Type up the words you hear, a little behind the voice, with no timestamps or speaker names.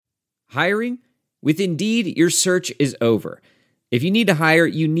Hiring? With Indeed, your search is over. If you need to hire,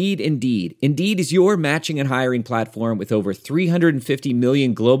 you need Indeed. Indeed is your matching and hiring platform with over 350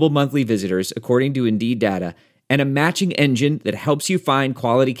 million global monthly visitors, according to Indeed data, and a matching engine that helps you find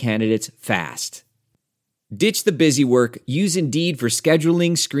quality candidates fast. Ditch the busy work. Use Indeed for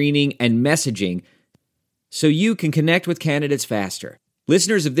scheduling, screening, and messaging so you can connect with candidates faster.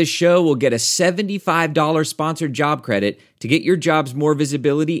 Listeners of this show will get a $75 sponsored job credit to get your jobs more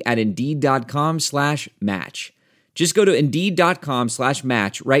visibility at Indeed.com/match. Just go to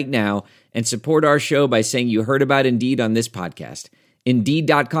Indeed.com/match right now and support our show by saying you heard about Indeed on this podcast.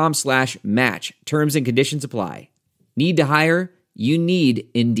 Indeed.com/match. Terms and conditions apply. Need to hire? You need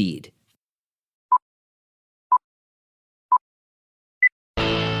Indeed.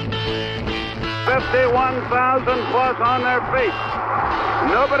 $51,000 plus on their feet.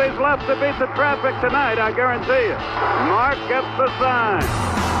 Nobody's left to beat the traffic tonight, I guarantee you. Mark gets the sign.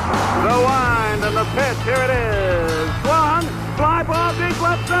 The wind and the pitch, here it is. Swung, fly ball deep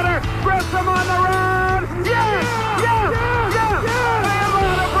left center. Grissom on the run. Yes! Yes! Yes! The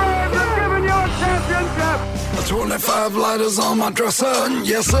Atlanta Braves have given you a championship. 25 lighters on my dresser,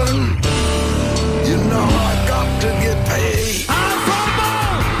 yes sir. You know I got to get paid. On for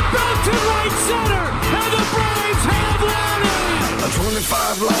ball, back to right center, and the Braves have won it.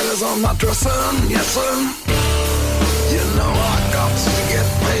 25 lighters on my dresser, yes sir. You know I got to get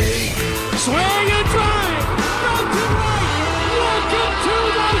paid. Swing and drive, back to right, welcome to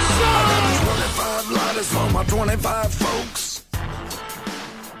the show. I got 25 lighters for my 25 folks.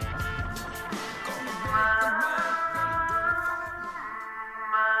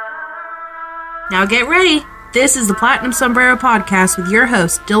 Now get ready. This is the Platinum Sombrero Podcast with your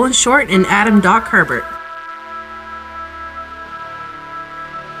hosts, Dylan Short and Adam Doc Herbert.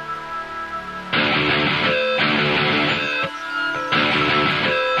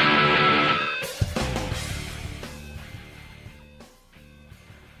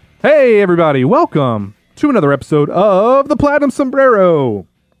 Hey everybody, welcome to another episode of the Platinum Sombrero.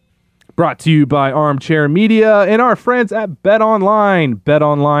 Brought to you by Armchair Media and our friends at BetOnline.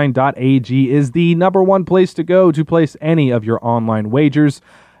 BetOnline.ag is the number one place to go to place any of your online wagers.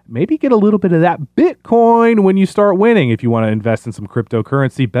 Maybe get a little bit of that Bitcoin when you start winning. If you want to invest in some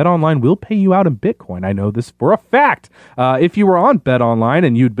cryptocurrency, BetOnline will pay you out in Bitcoin. I know this for a fact. If you were on BetOnline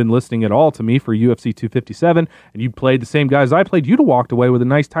and you'd been listening at all to me for UFC 257 and you played the same guys I played, you'd have walked away with a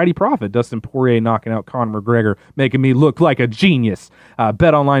nice tidy profit. Dustin Poirier knocking out Conor McGregor, making me look like a genius.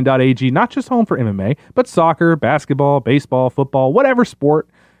 BetOnline.ag, not just home for MMA, but soccer, basketball, baseball, football, whatever sport.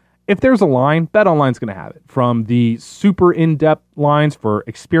 If there's a line, BetOnline's going to have it. From the super in-depth lines for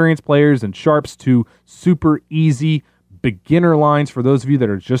experienced players and sharps to super easy beginner lines for those of you that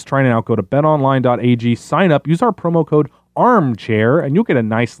are just trying it out, go to betonline.ag, sign up, use our promo code ARMCHAIR, and you'll get a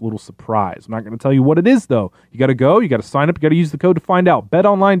nice little surprise. I'm not going to tell you what it is, though. You got to go, you got to sign up, you got to use the code to find out.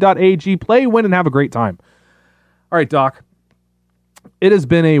 Betonline.ag, play, win, and have a great time. All right, Doc. It has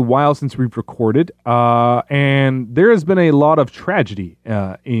been a while since we've recorded, and there has been a lot of tragedy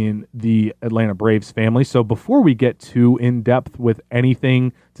in the Atlanta Braves family. So before we get too in-depth with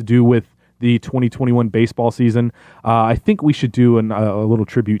anything to do with the 2021 baseball season, I think we should do a little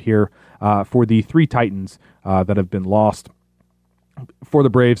tribute here for the three Titans that have been lost for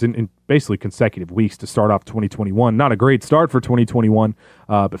the Braves in basically consecutive weeks to start off 2021. Not a great start for 2021,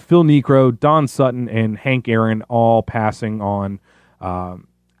 but Phil Niekro, Don Sutton, and Hank Aaron all passing on.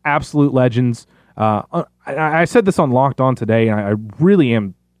 Absolute legends. I said this on Locked On today, and I really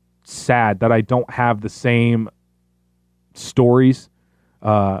am sad that I don't have the same stories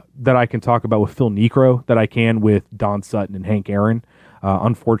that I can talk about with Phil Niekro that I can with Don Sutton and Hank Aaron.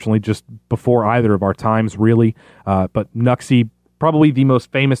 Unfortunately, just before either of our times, really. But Knucksy, probably the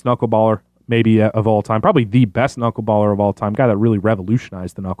most famous knuckleballer maybe of all time, probably the best knuckleballer of all time, guy that really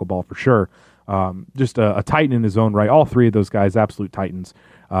revolutionized the knuckleball for sure. Just a titan in his own right. All three of those guys, absolute titans,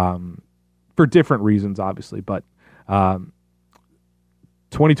 for different reasons, obviously. But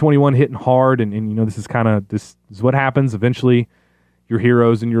 2021 hitting hard, and you know this is what happens. Eventually, your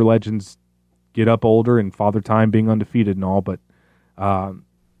heroes and your legends get up older, and Father Time being undefeated and all. But kind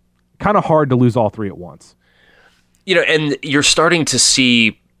of hard to lose all three at once. You know, and you're starting to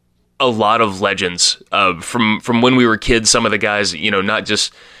see a lot of legends from when we were kids. Some of the guys, you know, not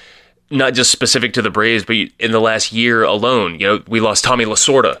just specific to the Braves, but in the last year alone, you know, we lost Tommy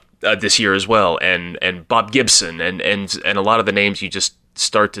Lasorda this year as well, and Bob Gibson, and a lot of the names you just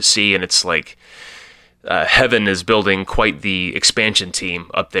start to see, and it's like heaven is building quite the expansion team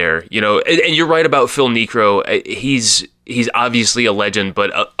up there, you know. And you're right about Phil Niekro. He's obviously a legend,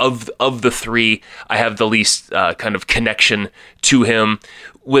 but of the three, I have the least kind of connection to him.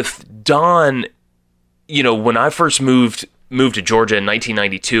 with Don, you know, when I first moved to Georgia in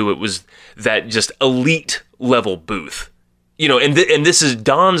 1992, it was that just elite level booth. You know, and this is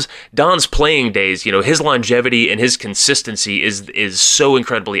Don's playing days. You know, his longevity and his consistency is so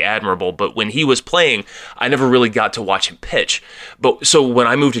incredibly admirable. But when he was playing, I never really got to watch him pitch. But so when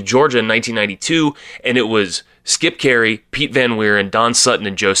I moved to Georgia in 1992, and it was Skip Carey, Pete Van Wieren, Don Sutton,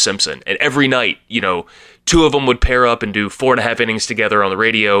 and Joe Simpson, and every night, you know, two of them would pair up and do 4.5 innings together on the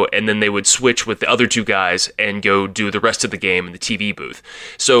radio, and then they would switch with the other two guys and go do the rest of the game in the TV booth.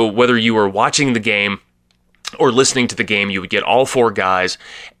 So whether you were watching the game or listening to the game, you would get all four guys,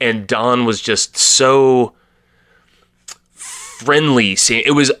 and Don was just so friendly.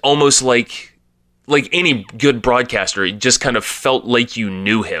 It was almost like any good broadcaster, it just kind of felt like you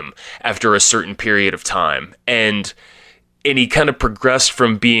knew him after a certain period of time. And he kind of progressed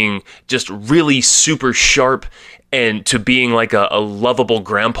from being just really super sharp and to being like a lovable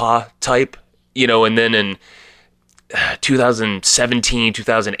grandpa type, you know, and then in 2017,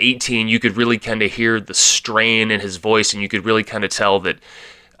 2018, you could really kind of hear the strain in his voice, and you could really kind of tell that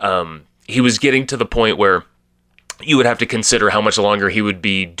he was getting to the point where you would have to consider how much longer he would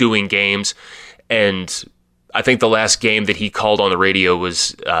be doing games. And I think the last game that he called on the radio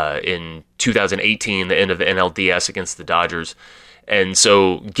was in 2018, the end of the NLDS against the Dodgers. And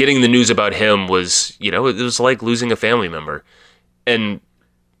so getting the news about him was, you know, it was like losing a family member. And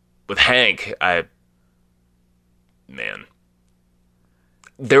with Hank,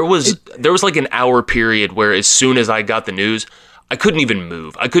 there was like an hour period where as soon as I got the news, I couldn't even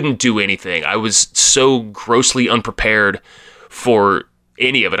move. I couldn't do anything. I was so grossly unprepared for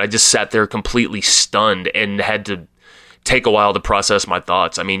any of it. I just sat there completely stunned and had to take a while to process my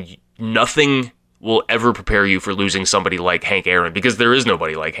thoughts. I mean, nothing will ever prepare you for losing somebody like Hank Aaron, because there is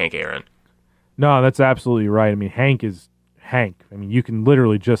nobody like Hank Aaron. No, that's absolutely right. I mean, Hank is Hank. I mean, you can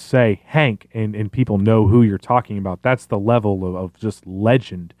literally just say Hank and people know who you're talking about. That's the level of just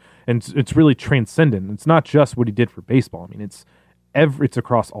legend. And it's really transcendent. It's not just what he did for baseball. I mean, it's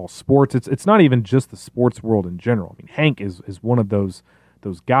across all sports. It's not even just the sports world in general. I mean, Hank is one of those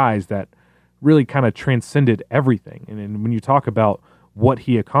guys that really kind of transcended everything. And when you talk about what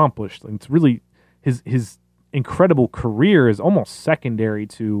he accomplished, it's really his incredible career is almost secondary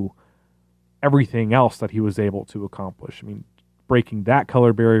to everything else that he was able to accomplish. I mean, breaking that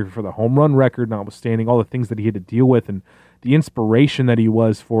color barrier for the home run record, notwithstanding all the things that he had to deal with, and the inspiration that he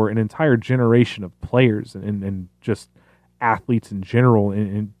was for an entire generation of players and just athletes in general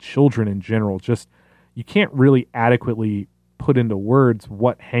and children in general. Just, you can't really adequately put into words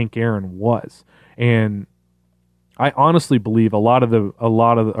what Hank Aaron was. And I honestly believe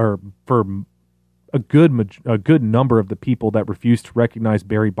for a good number of the people that refuse to recognize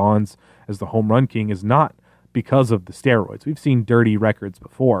Barry Bonds as the home run king is not because of the steroids. We've seen dirty records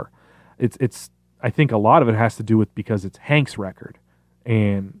before. I think a lot of it has to do with because it's Hank's record,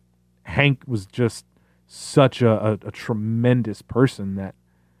 and Hank was just such a tremendous person that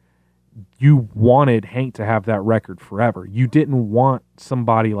you wanted Hank to have that record forever. You didn't want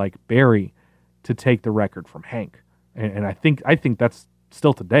somebody like Barry to take the record from Hank, and I think that's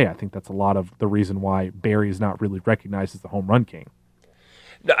still today. I think that's a lot of the reason why Barry is not really recognized as the home run king.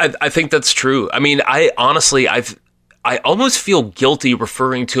 I think that's true. I mean, I almost feel guilty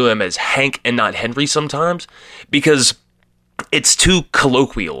referring to him as Hank and not Henry sometimes, because it's too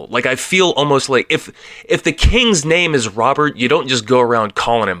colloquial. Like, I feel almost like if the king's name is Robert, you don't just go around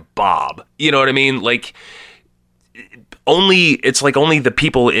calling him Bob. You know what I mean? Like, it's like only the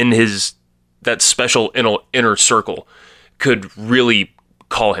people in that special inner circle could really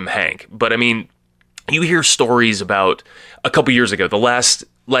call him Hank. But I mean, you hear stories about a couple years ago, the last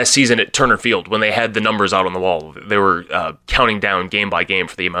season at Turner Field, when they had the numbers out on the wall. They were counting down game by game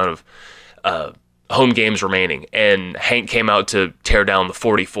for the amount of home games remaining, and Hank came out to tear down the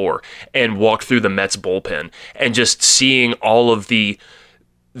 44 and walked through the Mets bullpen, and just seeing all of the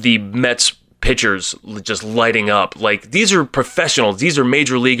Mets pitchers just lighting up. Like, these are professionals, these are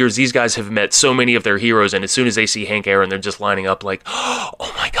major leaguers, these guys have met so many of their heroes, and as soon as they see Hank Aaron, they're just lining up like,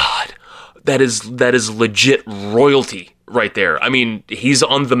 oh my God, that is legit royalty right there. I mean, he's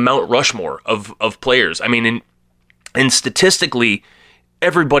on the Mount Rushmore of players. I mean, and statistically,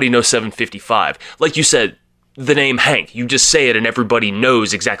 everybody knows 755. Like you said, the name Hank, you just say it and everybody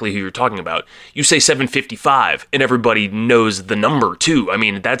knows exactly who you're talking about. You say 755 and everybody knows the number too. I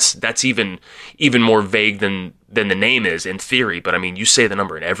mean, that's even more vague than the name is in theory, but I mean, you say the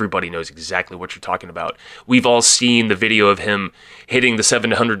number and everybody knows exactly what you're talking about. We've all seen the video of him hitting the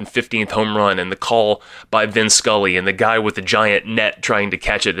 715th home run and the call by Vin Scully and the guy with the giant net trying to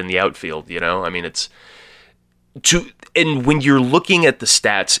catch it in the outfield, you know? I mean, and when you're looking at the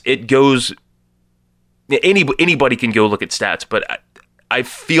stats, it goes. Anybody can go look at stats, but I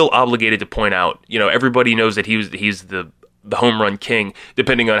feel obligated to point out. Everybody knows that he's the home run king,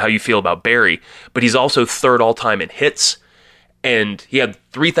 depending on how you feel about Barry. But he's also third all time in hits, and he had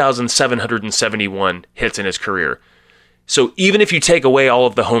 3,771 hits in his career. So even if you take away all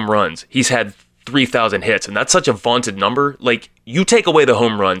of the home runs, he's had 3,000 hits, and that's such a vaunted number. Like, you take away the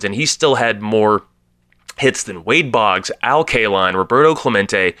home runs, and he still had more hits than Wade Boggs, Al Kaline, Roberto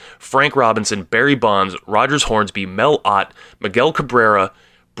Clemente, Frank Robinson, Barry Bonds, Rogers Hornsby, Mel Ott, Miguel Cabrera,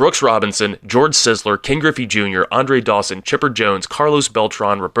 Brooks Robinson, George Sisler, Ken Griffey Jr., Andre Dawson, Chipper Jones, Carlos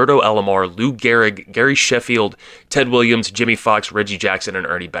Beltran, Roberto Alomar, Lou Gehrig, Gary Sheffield, Ted Williams, Jimmy Fox, Reggie Jackson, and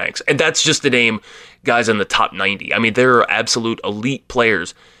Ernie Banks. And that's just to name guys in the top 90. I mean, there are absolute elite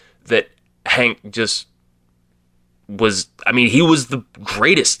players that Hank just was. I mean, he was the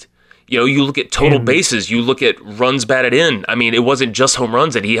greatest. You look at total bases, you look at runs batted in. I mean, it wasn't just home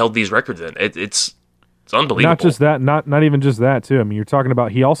runs that he held these records in. It's unbelievable. Not just that, not even just that, too. I mean, you're talking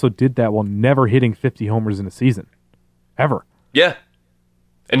about he also did that while never hitting 50 homers in a season. Ever. Yeah.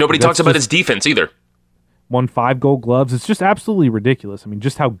 And nobody talks about his defense either. Won 5 Gold Gloves. It's just absolutely ridiculous. I mean,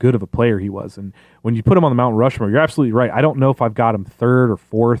 just how good of a player he was. And when you put him on the Mount Rushmore, you're absolutely right. I don't know if I've got him third or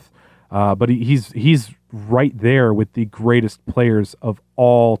fourth, but he's right there with the greatest players of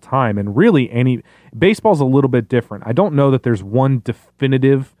all time. And really, baseball's a little bit different. I don't know that there's one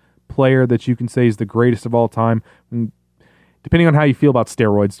definitive player that you can say is the greatest of all time. And depending on how you feel about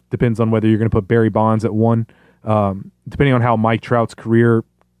steroids, depends on whether you're going to put Barry Bonds at one. Depending on how Mike Trout's career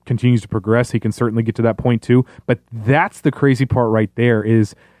continues to progress, he can certainly get to that point too. But that's the crazy part right there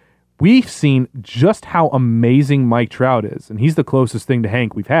is we've seen just how amazing Mike Trout is. And he's the closest thing to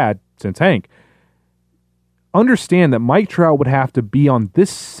Hank we've had since Hank. Understand that Mike Trout would have to be on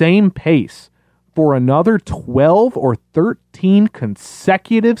this same pace for another 12 or 13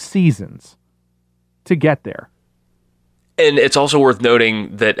 consecutive seasons to get there. And it's also worth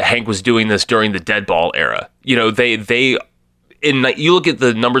noting that Hank was doing this during the dead ball era. You look at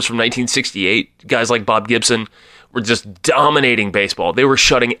the numbers from 1968, guys like Bob Gibson were just dominating baseball. They were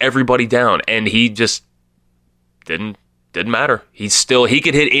shutting everybody down, and he just didn't matter. He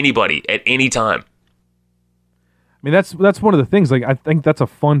could hit anybody at any time. I mean, that's one of the things. Like, I think that's a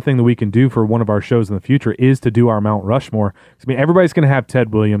fun thing that we can do for one of our shows in the future is to do our Mount Rushmore. I mean, everybody's going to have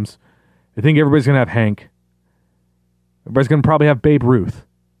Ted Williams. I think everybody's going to have Hank. Everybody's going to probably have Babe Ruth.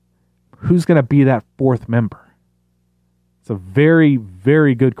 Who's going to be that fourth member? It's a very,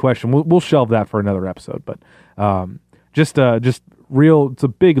 very good question. We'll shelve that for another episode. But just real. It's a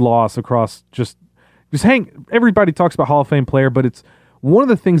big loss across just Hank. Everybody talks about Hall of Fame player, but it's one of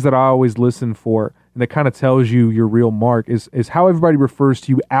the things that I always listen for. And that kind of tells you your real mark is how everybody refers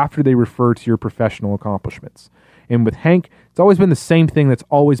to you after they refer to your professional accomplishments. And with Hank, it's always been the same thing that's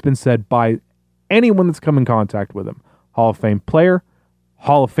always been said by anyone that's come in contact with him. Hall of Fame player,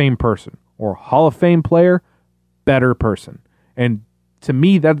 Hall of Fame person, or Hall of Fame player, better person. And to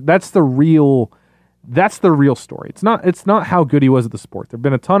me, that's the real story. It's not how good he was at the sport. There have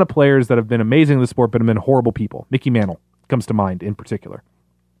been a ton of players that have been amazing in the sport, but have been horrible people. Mickey Mantle comes to mind in particular.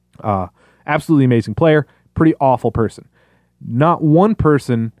 Absolutely amazing player, pretty awful person. Not one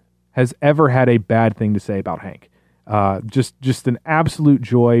person has ever had a bad thing to say about Hank. Just an absolute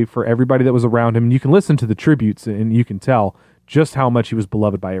joy for everybody that was around him. And you can listen to the tributes and you can tell just how much he was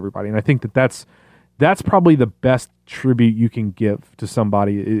beloved by everybody. And I think that's probably the best tribute you can give to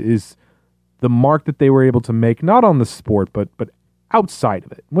somebody is the mark that they were able to make, not on the sport, but outside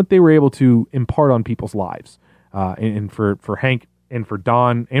of it, what they were able to impart on people's lives. And for Hank and for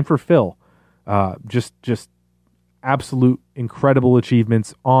Don and for Phil, just absolute incredible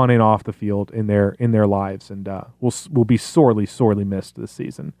achievements on and off the field in their lives, and will be sorely missed this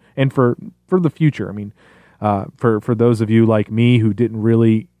season and for the future. I mean, for those of you like me who didn't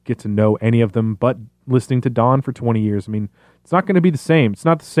really get to know any of them, but listening to Don for 20 years, I mean, it's not going to be the same. It's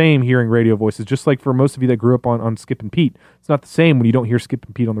not the same hearing radio voices. Just like for most of you that grew up on Skip and Pete, it's not the same when you don't hear Skip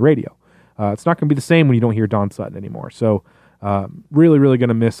and Pete on the radio. It's not going to be the same when you don't hear Don Sutton anymore. So really going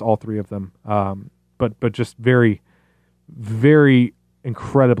to miss all three of them. But just very, very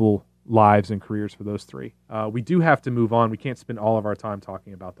incredible lives and careers for those three. We do have to move on. We can't spend all of our time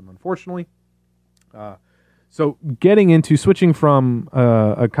talking about them, unfortunately. So switching from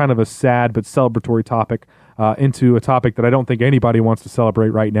a kind of a sad but celebratory topic into a topic that I don't think anybody wants to celebrate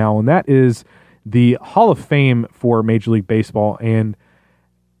right now, and that is the Hall of Fame for Major League Baseball. And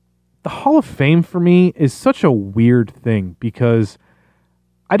the Hall of Fame for me is such a weird thing because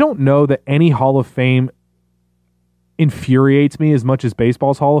I don't know that any Hall of Fame infuriates me as much as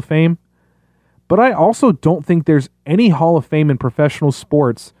baseball's Hall of Fame, But I also don't think there's any Hall of Fame in professional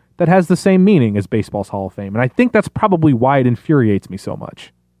sports that has the same meaning as baseball's Hall of Fame. And I think that's probably why it infuriates me so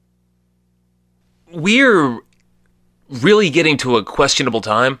much. We're really getting to a questionable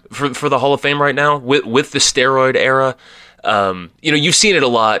time for the Hall of Fame right now with the steroid era. You've seen it a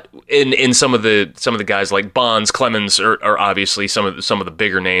lot in some of the guys like Bonds, Clemens are obviously some of the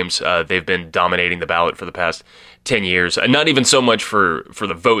bigger names. They've been dominating the ballot for the past 10 years, and not even so much for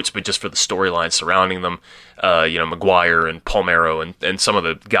the votes, but just for the storylines surrounding them. McGuire and Palmeiro and some of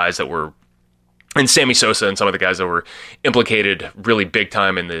the guys that were, and Sammy Sosa and some of the guys that were implicated really big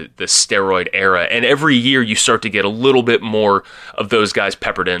time in the steroid era. And every year you start to get a little bit more of those guys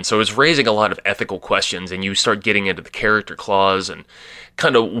peppered in. So it's raising a lot of ethical questions, and you start getting into the character clause and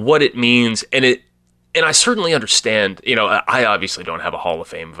kind of what it means. And I certainly understand, I obviously don't have a Hall of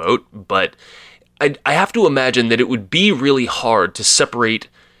Fame vote, but I have to imagine that it would be really hard to separate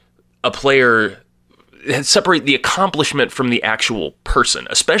the accomplishment from the actual person,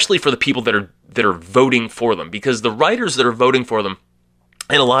 especially for the people that are voting for them, because the writers that are voting for them,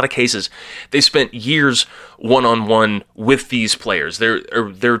 in a lot of cases, they spent years one-on-one with these players.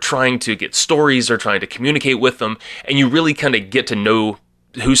 They're trying to get stories, they're trying to communicate with them, and you really kind of get to know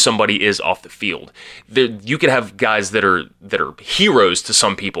who somebody is off the field. You could have guys that are heroes to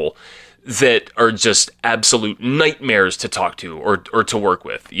some people that are just absolute nightmares to talk to or to work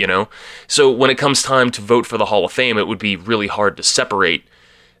with, So when it comes time to vote for the Hall of Fame, it would be really hard to separate,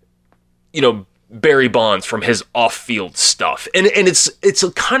 Barry Bonds from his off-field stuff. And it's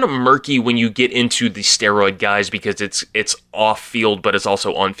kind of murky when you get into the steroid guys, because it's off-field, but it's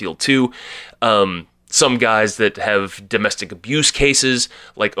also on-field too. Some guys that have domestic abuse cases,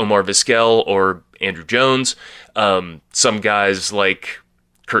 like Omar Vizquel or Andrew Jones. Some guys like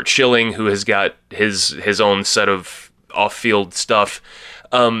Curt Schilling, who has got his own set of off-field stuff.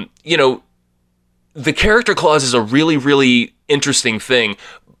 The character clause is a really, really interesting thing,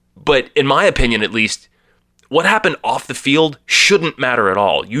 but in my opinion, at least, what happened off the field shouldn't matter at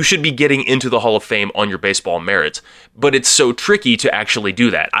all. You should be getting into the Hall of Fame on your baseball merits, but it's so tricky to actually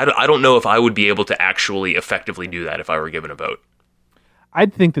do that. I don't know if I would be able to actually effectively do that if I were given a vote.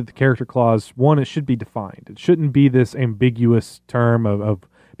 I'd think that the character clause, one, it should be defined. It shouldn't be this ambiguous term of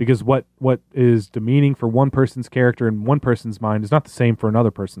because what is demeaning for one person's character in one person's mind is not the same for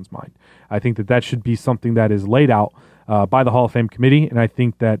another person's mind. I think that should be something that is laid out by the Hall of Fame committee, and I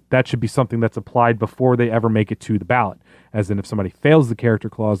think that should be something that's applied before they ever make it to the ballot. As in, if somebody fails the character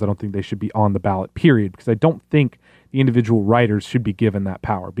clause, I don't think they should be on the ballot, period, because I don't think the individual writers should be given that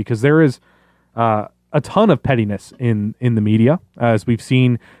power, because there is a ton of pettiness in the media, as we've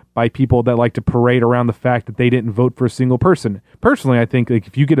seen by people that like to parade around the fact that they didn't vote for a single person. Personally, I think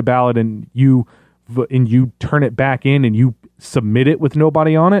if you get a ballot and you turn it back in and you submit it with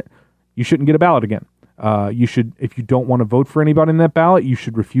nobody on it, you shouldn't get a ballot again. You should, if you don't want to vote for anybody in that ballot, you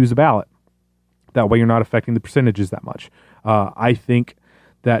should refuse a ballot. That way you're not affecting the percentages that much. I think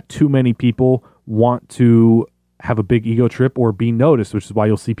that too many people want to have a big ego trip or be noticed, which is why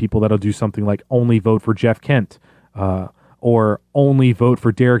you'll see people that'll do something like only vote for Jeff Kent, or only vote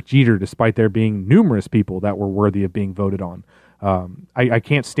for Derek Jeter, despite there being numerous people that were worthy of being voted on. I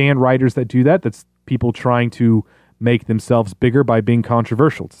can't stand writers that do that. That's people trying to make themselves bigger by being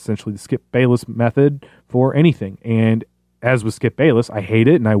controversial. It's essentially the Skip Bayless method for anything. And as with Skip Bayless, I hate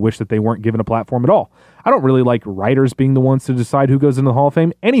it, and I wish that they weren't given a platform at all. I don't really like writers being the ones to decide who goes into the Hall of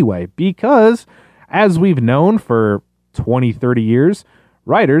Fame anyway, because as we've known for 20, 30 years,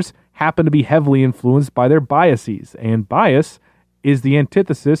 writers happen to be heavily influenced by their biases, and bias is the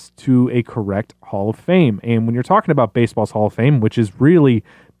antithesis to a correct Hall of Fame. And when you're talking about baseball's Hall of Fame, which is really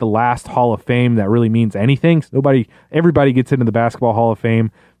the last Hall of Fame that really means anything, everybody gets into the Basketball Hall of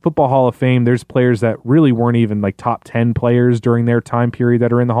Fame, Football Hall of Fame. There's players that really weren't even like top 10 players during their time period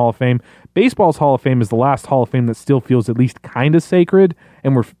that are in the Hall of Fame. Baseball's Hall of Fame is the last Hall of Fame that still feels at least kind of sacred,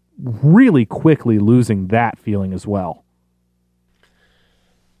 and we're really quickly losing that feeling as well.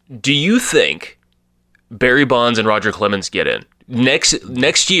 Do you think Barry Bonds and Roger Clemens get in?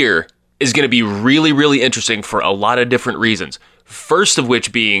 Next year is going to be really, really interesting for a lot of different reasons. First of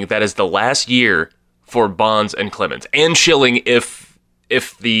which being that is the last year for Bonds and Clemens and Schilling if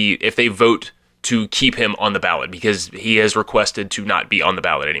they vote to keep him on the ballot, because he has requested to not be on the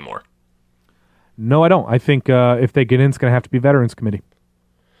ballot anymore. No, I don't. I think if they get in, it's going to have to be Veterans Committee.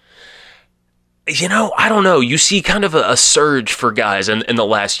 I don't know. You see kind of a surge for guys in the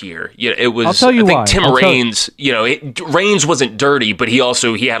last year. It was. I'll tell you why. Tim Raines. Raines wasn't dirty, but he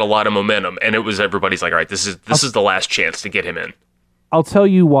had a lot of momentum, and it was everybody's like, all right, this is the last chance to get him in. I'll tell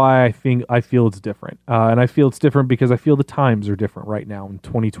you why I feel it's different, and I feel it's different because I feel the times are different right now in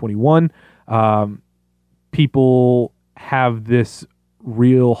 2021. people have this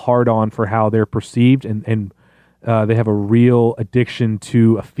real hard-on for how they're perceived, and they have a real addiction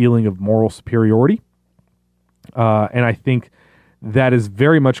to a feeling of moral superiority. And I think that is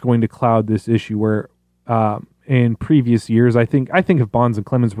very much going to cloud this issue where in previous years, I think if Bonds and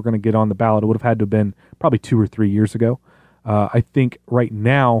Clemens were going to get on the ballot, it would have had to have been probably 2 or 3 years ago. I think right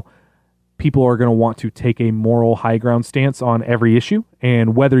now, people are going to want to take a moral high ground stance on every issue,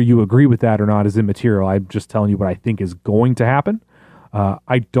 and whether you agree with that or not is immaterial. I'm just telling you what I think is going to happen.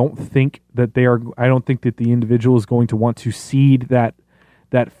 I don't think that the individual is going to want to cede that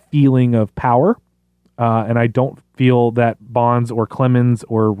feeling of power, and I don't feel that Bonds or Clemens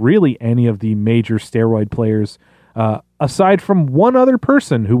or really any of the major steroid players, aside from one other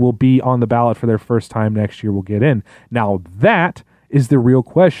person who will be on the ballot for their first time next year, will get in. Now that is the real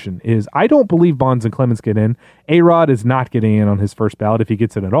question. Is I don't believe Bonds and Clemens get in. A-Rod is not getting in on his first ballot if he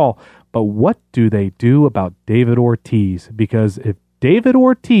gets it at all. But what do they do about David Ortiz? Because if David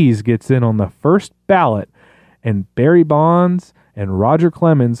Ortiz gets in on the first ballot and Barry Bonds and Roger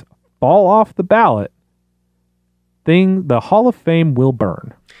Clemens fall off the ballot, the Hall of Fame will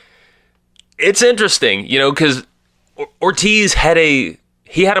burn. It's interesting, because Ortiz had a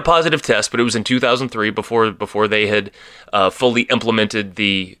positive test, but it was in 2003 before they had fully implemented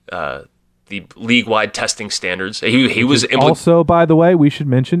the league-wide testing standards. He was also, by the way, we should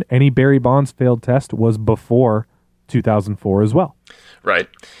mention any Barry Bonds failed test was before 2004 as well. Right.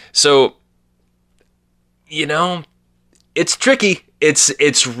 So, it's tricky.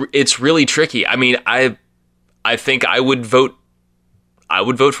 It's really tricky. I mean, I think I would vote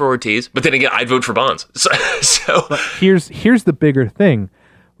for Ortiz, but then again, I'd vote for Bonds. So but here's the bigger thing.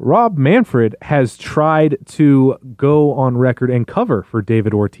 Rob Manfred has tried to go on record and cover for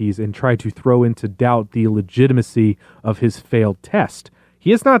David Ortiz and try to throw into doubt the legitimacy of his failed test. He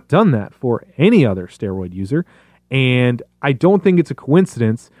has not done that for any other steroid user, and I don't think it's a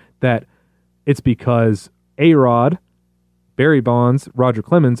coincidence that it's because A-Rod, Barry Bonds, Roger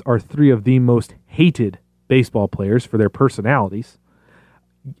Clemens are 3 of the most hated baseball players for their personalities,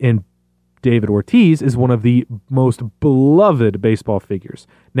 and David Ortiz is one of the most beloved baseball figures.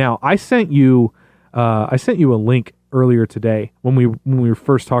 Now, I sent you a link earlier today when we were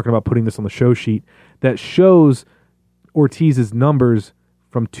first talking about putting this on the show sheet that shows Ortiz's numbers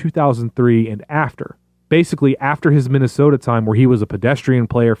from 2003 and after. Basically, after his Minnesota time, where he was a pedestrian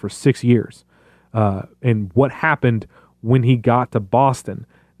player for 6 years, and what happened when he got to Boston.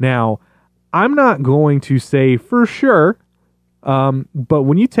 Now, I'm not going to say for sure. But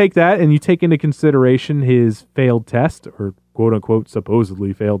when you take that and you take into consideration his failed test, or quote-unquote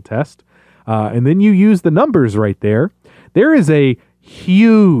supposedly failed test, and then you use the numbers right there, there is a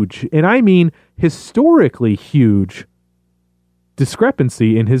huge, and I mean historically huge,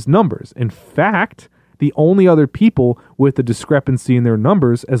 discrepancy in his numbers. In fact, the only other people with a discrepancy in their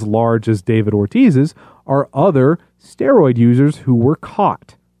numbers as large as David Ortiz's are other steroid users who were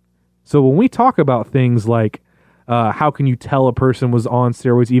caught. So when we talk about things like how can you tell a person was on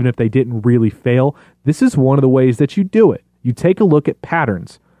steroids even if they didn't really fail? This is one of the ways that you do it. You take a look at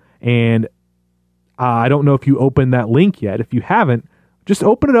patterns. And I don't know if you opened that link yet. If you haven't, just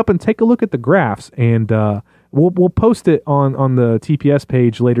open it up and take a look at the graphs. And we'll post it on the TPS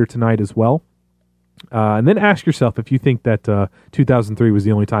page later tonight as well. And then ask yourself if you think that 2003 was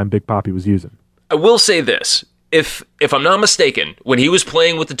the only time Big Papi was using. I will say this. If I'm not mistaken, when he was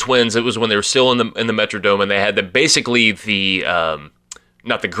playing with the Twins, it was when they were still in the Metrodome, and they had basically the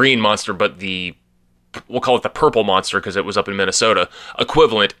not the green monster, but we'll call it the purple monster because it was up in Minnesota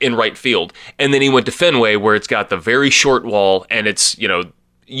equivalent in right field. And then he went to Fenway, where it's got the very short wall, and it's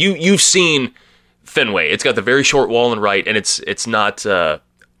you've seen Fenway. It's got the very short wall in right, and it's not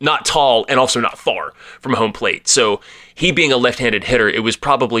tall and also not far from home plate. So he being a left-handed hitter, it was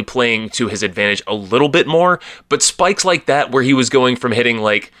probably playing to his advantage a little bit more. But spikes like that, where he was going from hitting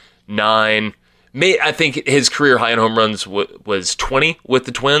like 9, I think his career high in home runs was 20 with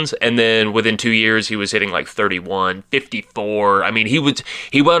the Twins, and then within 2 years he was hitting like 31, 54. I mean, he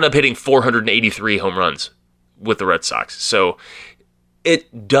wound up hitting 483 home runs with the Red Sox. So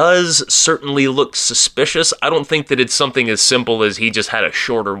it does certainly look suspicious. I don't think that it's something as simple as he just had a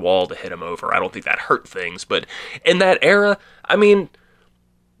shorter wall to hit him over. I don't think that hurt things. But in that era, I mean,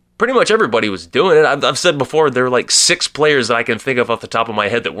 pretty much everybody was doing it. I've said before, there are like 6 players that I can think of off the top of my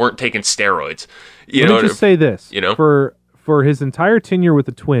head that weren't taking steroids. Let me just say this. For his entire tenure with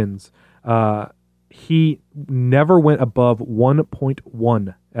the Twins, he never went above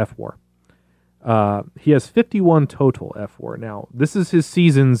 1.1 FWAR. He has 51 total FWAR. Now, this is his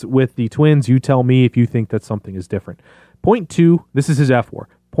seasons with the Twins. You tell me if you think that something is different. 0.2, this is his FWAR.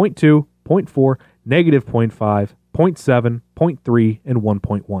 0.2, 0.4, negative 0.5, 0.7, 0.3, and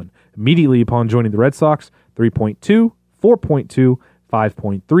 1.1. Immediately upon joining the Red Sox, 3.2, 4.2,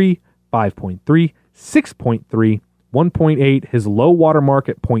 5.3, 5.3, 6.3, 1.8, his low water mark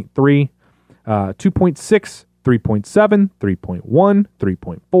at 0.3, 2.6, 3.7, 3.1,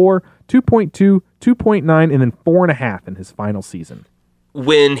 3.4, 2.2, 2.9, and then 4.5 in his final season.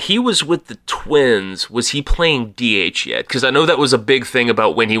 When he was with the Twins, was he playing DH yet? Because I know that was a big thing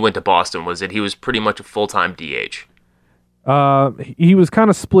about when he went to Boston, was that he was pretty much a full-time DH. He was kind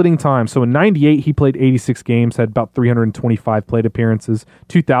of splitting time. So in 98, he played 86 games, had about 325 plate appearances.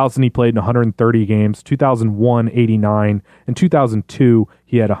 2000, he played in 130 games. 2001, 89. In 2002,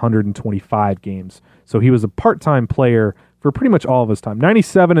 he had 125 games. So he was a part-time player for pretty much all of his time.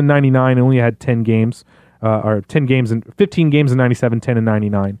 97 and 99, only had 10 games, or 10 games and 15 games in 97, 10 and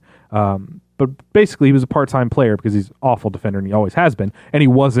 99. But basically, he was a part-time player because he's an awful defender, and he always has been. And he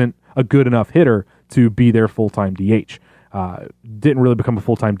wasn't a good enough hitter to be their full-time DH. Didn't really become a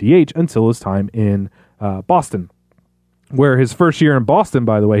full-time DH until his time in Boston, where his first year in Boston,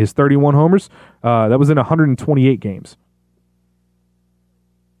 by the way, his 31 homers, that was in 128 games.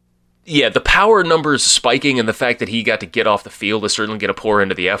 Yeah, the power numbers spiking and the fact that he got to get off the field is certainly going to pour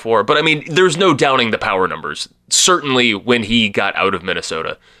into the F4. But, I mean, there's no doubting the power numbers. Certainly when he got out of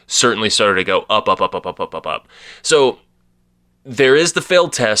Minnesota, certainly started to go up, up, up, up, up, up, up, up. So there is the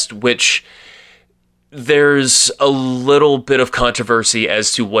failed test, which there's a little bit of controversy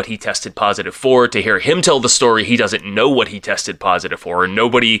as to what he tested positive for. To hear him tell the story, he doesn't know what he tested positive for, and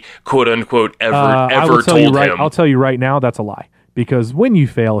nobody, quote unquote, ever told him. I'll tell you right now, that's a lie. Because when you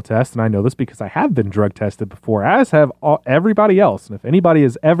fail a test, and I know this because I have been drug tested before, as have everybody else, and if anybody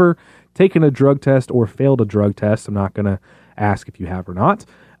has ever taken a drug test or failed a drug test, I'm not going to ask if you have or not,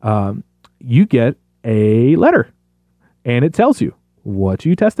 you get a letter, and it tells you what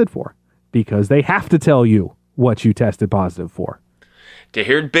you tested for. Because they have to tell you what you tested positive for. To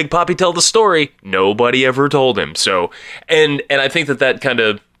hear Big Papi tell the story, nobody ever told him. So, and I think that kind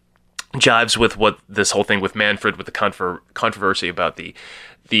of jives with what this whole thing with Manfred, with the controversy about the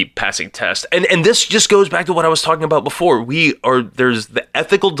passing test. And this just goes back to what I was talking about before. There's the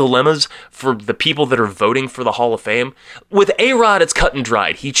ethical dilemmas for the people that are voting for the Hall of Fame. With A-Rod, it's cut and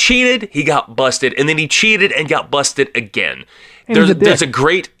dried. He cheated, he got busted, and then he cheated and got busted again. There's a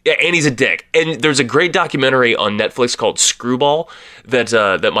great, and he's a dick. And there's a great documentary on Netflix called Screwball that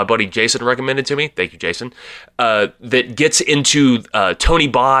my buddy Jason recommended to me. Thank you, Jason. That gets into Tony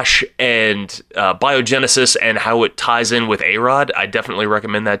Bosch and biogenesis and how it ties in with A-Rod. I definitely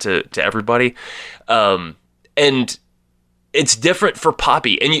recommend that to everybody. And it's different for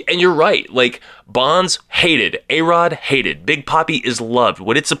Papi. And you're right. Like, Bonds hated. A-Rod hated. Big Papi is loved.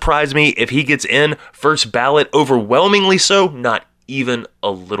 Would it surprise me if he gets in first ballot? Overwhelmingly so? Not even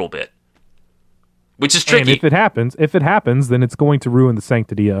a little bit. Which is tricky. And if it happens, then it's going to ruin the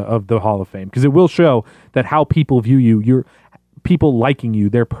sanctity of the Hall of Fame. Because it will show that how people view you, your people liking you,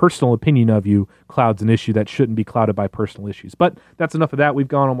 their personal opinion of you clouds an issue that shouldn't be clouded by personal issues. But that's enough of that. We've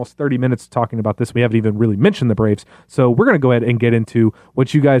gone almost 30 minutes talking about this. We haven't even really mentioned the Braves. So we're going to go ahead and get into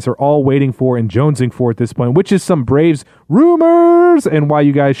what you guys are all waiting for and jonesing for at this point, which is some Braves rumors and why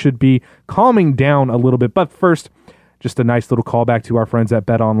you guys should be calming down a little bit. But first, just a nice little callback to our friends at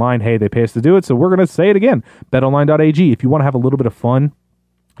BetOnline. Hey, they pay us to do it, so we're going to say it again. BetOnline.ag. If you want to have a little bit of fun,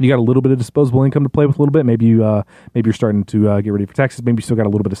 you got a little bit of disposable income to play with a little bit. Maybe you're starting to get ready for Texas. Maybe you still got a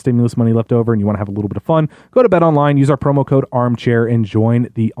little bit of stimulus money left over and you want to have a little bit of fun. Go to BetOnline, use our promo code Armchair, and join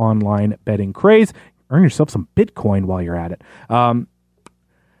the online betting craze. Earn yourself some Bitcoin while you're at it.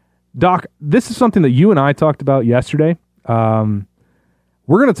 Doc, this is something that you and I talked about yesterday. We're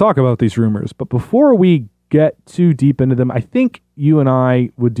going to talk about these rumors, but before we get too deep into them, I think you and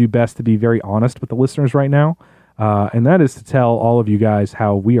I would do best to be very honest with the listeners right now. And that is to tell all of you guys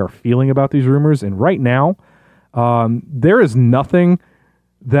how we are feeling about these rumors. And right now, there is nothing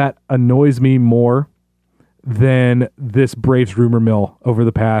that annoys me more than this Braves rumor mill over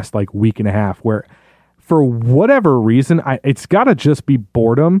the past week and a half, where for whatever reason, it's got to just be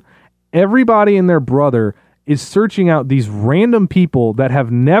boredom. Everybody and their brother is searching out these random people that have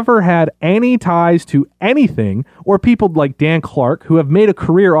never had any ties to anything, or people like Dan Clark, who have made a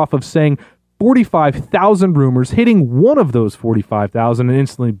career off of saying 45,000 rumors, hitting one of those 45,000 and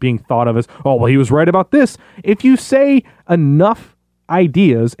instantly being thought of as, oh, well, he was right about this. If you say enough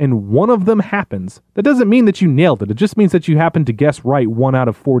ideas and one of them happens, that doesn't mean that you nailed it. It just means that you happen to guess right 1 out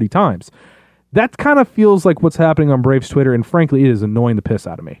of 40 times. That kind of feels like what's happening on Braves Twitter, and frankly, it is annoying the piss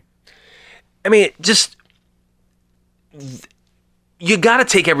out of me. I mean, you got to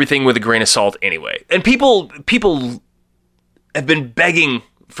take everything with a grain of salt anyway. And people have been begging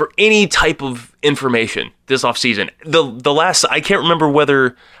for any type of information this offseason. The last, I can't remember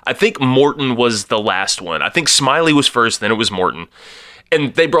whether, I think Morton was the last one. I think Smiley was first, then it was Morton.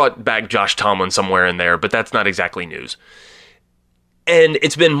 And they brought back Josh Tomlin somewhere in there, but that's not exactly news. And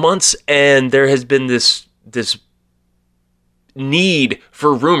it's been months, and there has been this need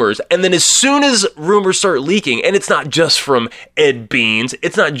for rumors. And then as soon as rumors start leaking, and it's not just from Ed Beans,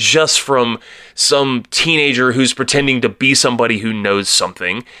 it's not just from some teenager who's pretending to be somebody who knows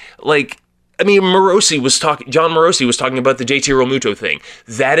something. Like, I mean, John Morosi was talking about the JT Realmuto thing.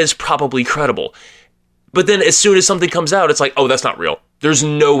 That is probably credible. But then as soon as something comes out, it's like, oh, that's not real. There's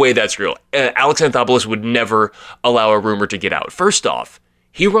no way that's real. Alex Anthopoulos would never allow a rumor to get out. First off,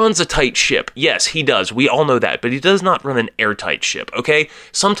 he runs a tight ship. Yes, he does. We all know that. But he does not run an airtight ship, okay?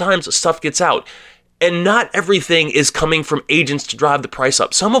 Sometimes stuff gets out. And not everything is coming from agents to drive the price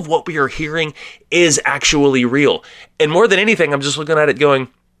up. Some of what we are hearing is actually real. And more than anything, I'm just looking at it going,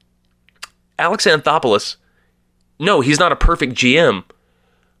 Alex Anthopoulos, no, he's not a perfect GM,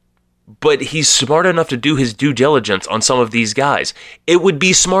 but he's smart enough to do his due diligence on some of these guys. It would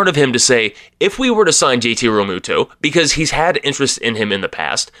be smart of him to say, if we were to sign JT Realmuto, because he's had interest in him in the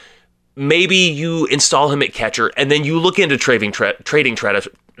past, maybe you install him at catcher, and then you look into trading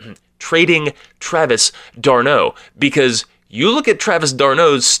Travis d'Arnaud, because you look at Travis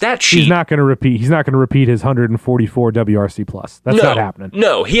d'Arnaud's stat sheet. He's not going to repeat his 144 WRC plus. That's not happening.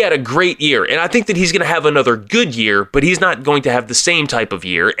 No, he had a great year, and I think that he's going to have another good year, but he's not going to have the same type of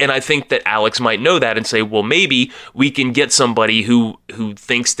year. And I think that Alex might know that and say, well, maybe we can get somebody who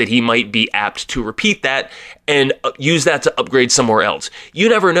thinks that he might be apt to repeat that and use that to upgrade somewhere else. You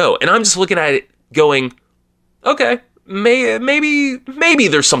never know. And I'm just looking at it going, okay, maybe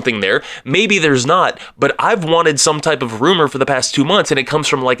there's something there. Maybe there's not. But I've wanted some type of rumor for the past 2 months, and it comes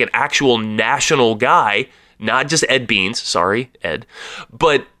from like an actual national guy, not just Ed Beans. Sorry, Ed.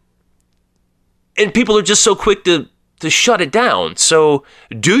 And people are just so quick to shut it down. So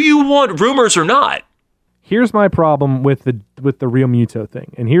do you want rumors or not? Here's my problem with the Realmuto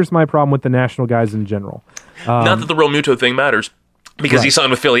thing, and here's my problem with the national guys in general. Not that the Realmuto thing matters, because right. He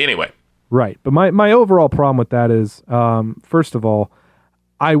signed with Philly anyway. Right. But my overall problem with that is, first of all,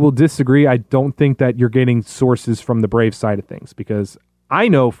 I will disagree. I don't think that you're getting sources from the Braves side of things, because I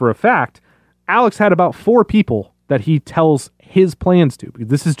know for a fact Alex had about 4 people that he tells his plans to, because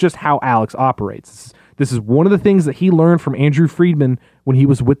this is just how Alex operates. This is one of the things that he learned from Andrew Friedman when he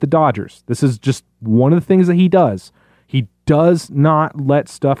was with the Dodgers. This is just one of the things that he does. He does not let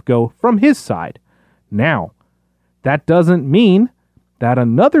stuff go from his side. Now, that doesn't mean that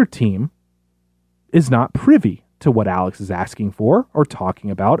another team is not privy to what Alex is asking for or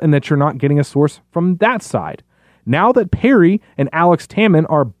talking about, and that you're not getting a source from that side. Now that Perry and Alex Taman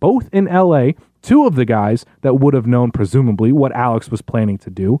are both in LA, 2 of the guys that would have known presumably what Alex was planning to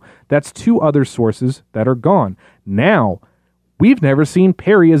do, that's 2 other sources that are gone. Now, we've never seen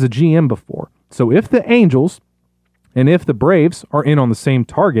Perry as a GM before. So if the Angels and if the Braves are in on the same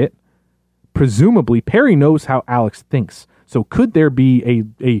target, presumably Perry knows how Alex thinks. So could there be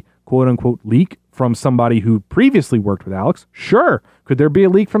a quote-unquote leak from somebody who previously worked with Alex? Sure. Could there be a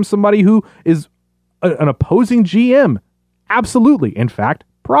leak from somebody who is an opposing GM? Absolutely. In fact,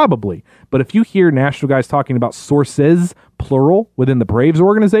 probably. But if you hear national guys talking about sources, plural, within the Braves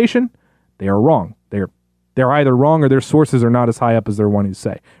organization, they are wrong. They're either wrong or their sources are not as high up as they're wanting to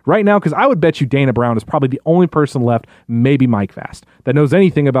say. Right now, because I would bet you Dana Brown is probably the only person left, maybe Mike Fast, that knows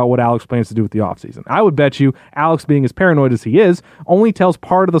anything about what Alex plans to do with the offseason. I would bet you Alex, being as paranoid as he is, only tells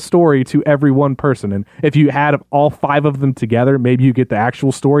part of the story to every one person. And if you add all 5 of them together, maybe you get the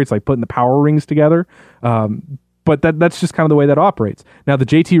actual story. It's like putting the power rings together. But that's just kind of the way that operates. Now, the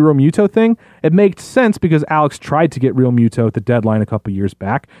JT Realmuto thing, it makes sense because Alex tried to get Realmuto at the deadline a couple years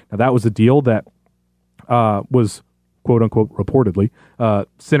back. Now, that was a deal that was, quote-unquote, reportedly,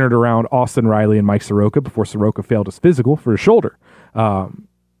 centered around Austin Riley and Mike Soroka before Soroka failed his physical for his shoulder.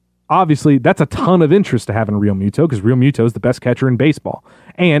 Obviously, that's a ton of interest to have in Realmuto because Realmuto is the best catcher in baseball.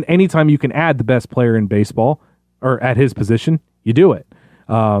 And anytime you can add the best player in baseball, or at his position, you do it.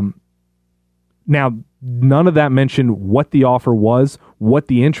 Now, none of that mentioned what the offer was, what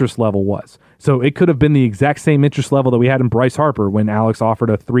the interest level was. So it could have been the exact same interest level that we had in Bryce Harper when Alex offered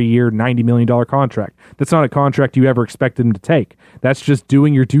a 3-year, $90 million contract. That's not a contract you ever expected him to take. That's just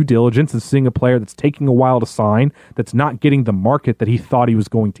doing your due diligence and seeing a player that's taking a while to sign, that's not getting the market that he thought he was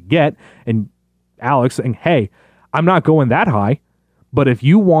going to get. And Alex saying, hey, I'm not going that high, but if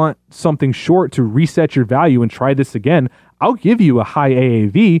you want something short to reset your value and try this again, I'll give you a high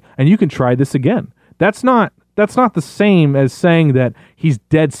AAV and you can try this again. That's not the same as saying that he's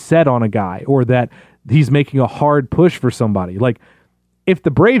dead set on a guy or that he's making a hard push for somebody. Like, if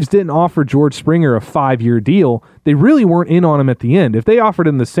the Braves didn't offer George Springer a 5-year deal, they really weren't in on him at the end. If they offered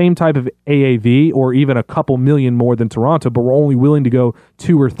him the same type of AAV or even a couple million more than Toronto, but were only willing to go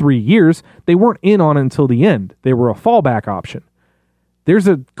 2 or 3 years, they weren't in on it until the end. They were a fallback option. There's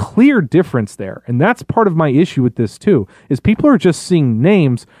a clear difference there, and that's part of my issue with this too, is people are just seeing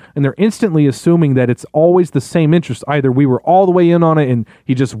names and they're instantly assuming that it's always the same interest. Either we were all the way in on it and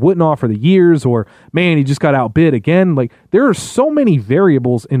he just wouldn't offer the years, or man, he just got outbid again. Like, there are so many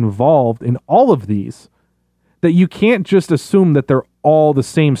variables involved in all of these that you can't just assume that they're all the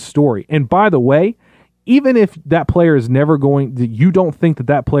same story. And by the way, even if that player is never going, you don't think that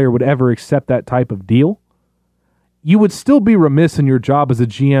that player would ever accept that type of deal, you would still be remiss in your job as a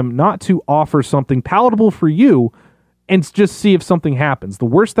GM not to offer something palatable for you and just see if something happens. The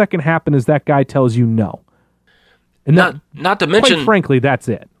worst that can happen is that guy tells you no. And not to mention, quite frankly, that's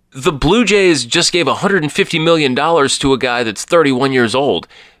it. The Blue Jays just gave $150 million to a guy that's 31 years old.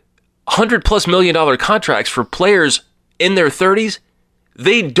 $100+ million contracts for players in their 30s,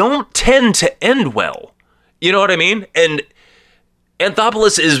 they don't tend to end well. You know what I mean? And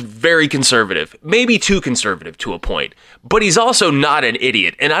Anthopoulos is very conservative, maybe too conservative to a point, but he's also not an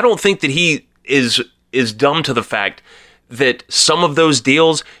idiot. And I don't think that he is dumb to the fact that some of those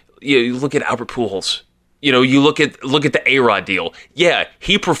deals, you look at Albert Pujols, you look at the A-Rod deal. Yeah,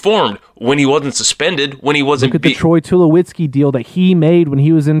 he performed when he wasn't suspended, when he wasn't. Look at the Troy Tulowitzki deal that he made when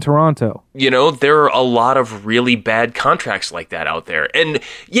he was in Toronto. There are a lot of really bad contracts like that out there. And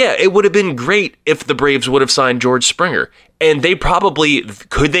yeah, it would have been great if the Braves would have signed George Springer. And they probably,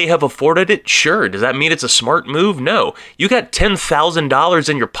 could they have afforded it? Sure. Does that mean it's a smart move? No. You got $10,000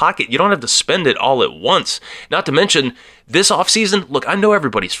 in your pocket. You don't have to spend it all at once. Not to mention, this offseason, look, I know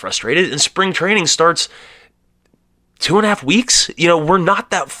everybody's frustrated, and spring training starts 2.5 weeks. We're not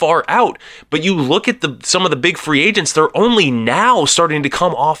that far out. But you look at some of the big free agents, they're only now starting to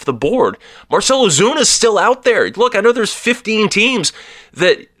come off the board. Marcell Ozuna's still out there. Look, I know there's 15 teams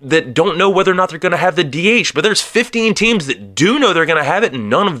that don't know whether or not they're going to have the DH, but there's 15 teams that do know they're going to have it, and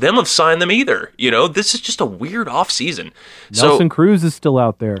none of them have signed them either. This is just a weird offseason. Nelson Cruz is still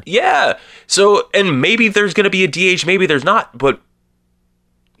out there. Yeah. So, and maybe there's going to be a DH, maybe there's not, but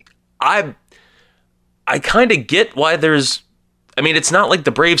I kind of get why it's not like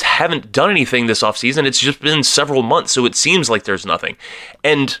the Braves haven't done anything this offseason. It's just been several months, so it seems like there's nothing.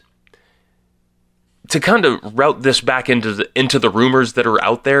 And to kind of route this back into the rumors that are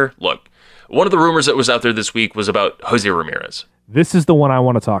out there, look, one of the rumors that was out there this week was about Jose Ramirez. This is the one I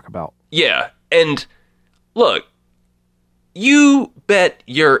want to talk about. Yeah, and look, you bet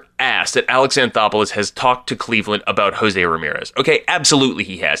your ass that Alex Anthopoulos has talked to Cleveland about Jose Ramirez. Okay, absolutely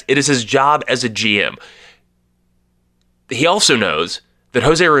he has. It is his job as a GM. He also knows that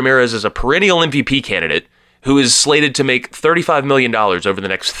Jose Ramirez is a perennial MVP candidate who is slated to make $35 million over the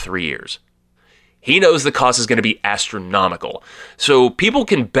next 3 years. He knows the cost is going to be astronomical. So people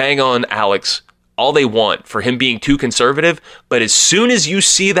can bang on Alex all they want for him being too conservative, but as soon as you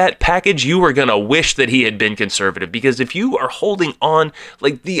see that package, you are going to wish that he had been conservative, because if you are holding on,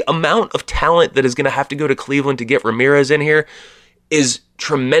 like, the amount of talent that is going to have to go to Cleveland to get Ramirez in here is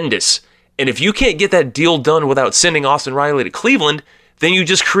tremendous. And if you can't get that deal done without sending Austin Riley to Cleveland, then you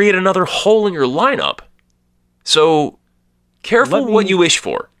just create another hole in your lineup. So careful what you wish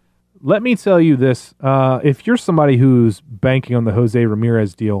for. Let me tell you this. If you're somebody who's banking on the Jose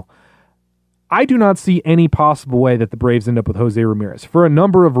Ramirez deal, I do not see any possible way that the Braves end up with Jose Ramirez for a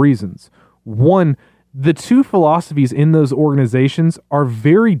number of reasons. One, the two philosophies in those organizations are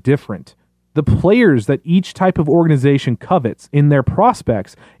very different. The players that each type of organization covets in their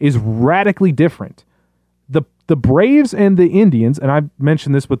prospects is radically different. The Braves and the Indians, and I've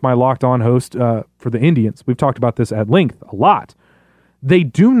mentioned this with my Locked On host for the Indians, we've talked about this at length a lot, they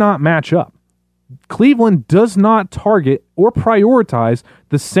do not match up. Cleveland does not target or prioritize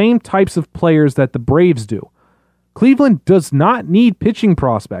the same types of players that the Braves do. Cleveland does not need pitching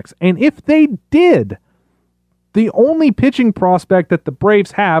prospects, and if they did, the only pitching prospect that the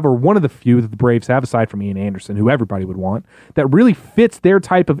Braves have, or one of the few that the Braves have, aside from Ian Anderson, who everybody would want, that really fits their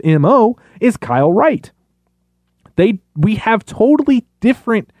type of MO, is Kyle Wright. We have totally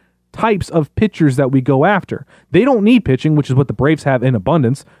different types of pitchers that we go after. They don't need pitching, which is what the Braves have in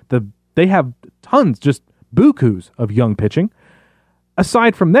abundance. They have tons, just bukus of young pitching.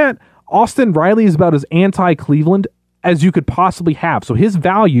 Aside from that, Austin Riley is about as anti-Cleveland as you could possibly have. So his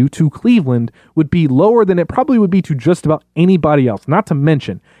value to Cleveland would be lower than it probably would be to just about anybody else. Not to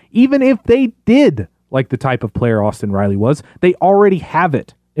mention, even if they did like the type of player Austin Riley was, they already have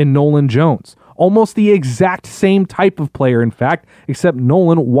it in Nolan Jones. Almost the exact same type of player, in fact, except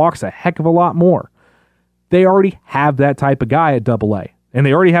Nolan walks a heck of a lot more. They already have that type of guy at AA, and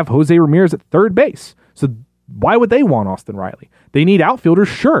they already have Jose Ramirez at third base. So why would they want Austin Riley? They need outfielders,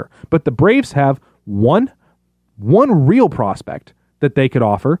 sure, but the Braves have one real prospect that they could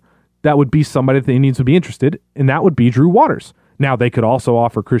offer that would be somebody that they need to be interested, and that would be Drew Waters. Now, they could also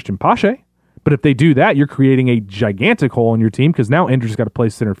offer Christian Pache, but if they do that, you're creating a gigantic hole in your team because now Andrew's got to play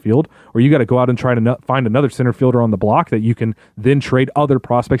center field, or you got to go out and try to find another center fielder on the block that you can then trade other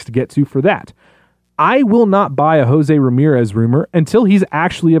prospects to get to for that. I will not buy a Jose Ramirez rumor until he's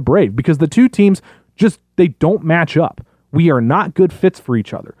actually a Brave because the two teams they don't match up. We are not good fits for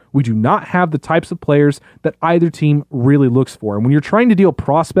each other. We do not have the types of players that either team really looks for. And when you're trying to deal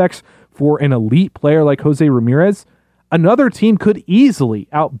prospects for an elite player like Jose Ramirez, another team could easily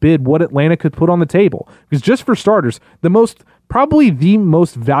outbid what Atlanta could put on the table. Because just for starters, probably the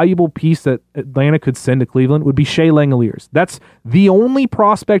most valuable piece that Atlanta could send to Cleveland would be Shea Langeliers. That's the only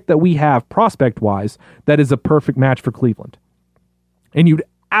prospect that we have, prospect-wise, that is a perfect match for Cleveland. And you'd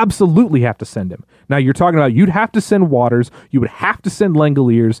absolutely have to send him. Now, you're talking about you'd have to send Waters, you would have to send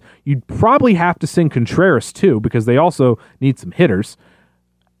Langeliers, you'd probably have to send Contreras too, because they also need some hitters.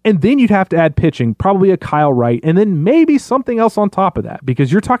 And then you'd have to add pitching, probably a Kyle Wright, and then maybe something else on top of that,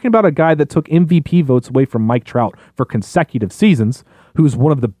 because you're talking about a guy that took MVP votes away from Mike Trout for consecutive seasons, who's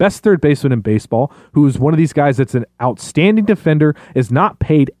one of the best third basemen in baseball, who is one of these guys that's an outstanding defender, is not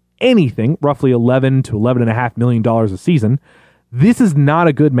paid anything, roughly $11 to $11.5 million a season. This is not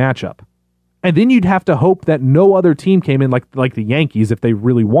a good matchup. And then you'd have to hope that no other team came in like the Yankees, if they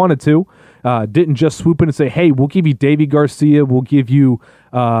really wanted to, didn't just swoop in and say, hey, we'll give you Davy Garcia, we'll give you,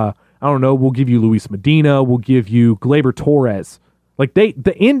 we'll give you Luis Medina, we'll give you Gleyber Torres. Like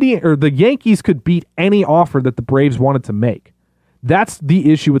the Yankees could beat any offer that the Braves wanted to make. That's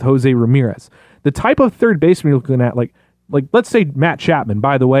the issue with Jose Ramirez. The type of third baseman you're looking at, like let's say Matt Chapman.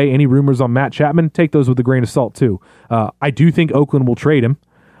 By the way, any rumors on Matt Chapman, take those with a grain of salt too. I do think Oakland will trade him,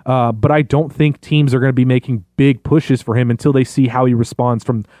 but I don't think teams are going to be making big pushes for him until they see how he responds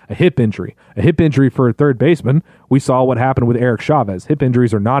from a hip injury. A hip injury for a third baseman, we saw what happened with Eric Chavez. Hip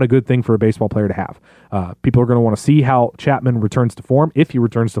injuries are not a good thing for a baseball player to have. People are going to want to see how Chapman returns to form, if he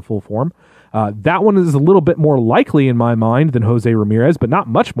returns to full form. That one is a little bit more likely in my mind than Jose Ramirez, but not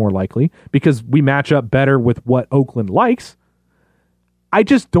much more likely because we match up better with what Oakland likes. I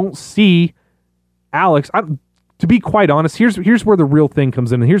just don't see Alex. To be quite honest, here's where the real thing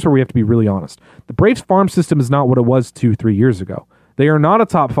comes in, and here's where we have to be really honest. The Braves farm system is not what it was 2-3 years ago. They are not a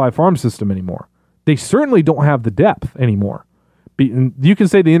top 5 farm system anymore. They certainly don't have the depth anymore. You can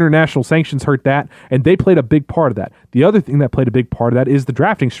say the international sanctions hurt that, and they played a big part of that. The other thing that played a big part of that is the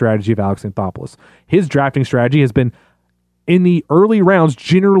drafting strategy of Alex Anthopoulos. His drafting strategy has been in the early rounds,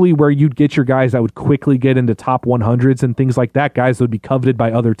 generally where you'd get your guys that would quickly get into top 100s and things like that, guys that would be coveted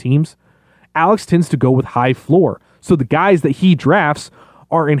by other teams. Alex tends to go with high floor. So the guys that he drafts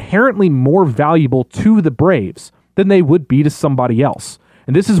are inherently more valuable to the Braves than they would be to somebody else.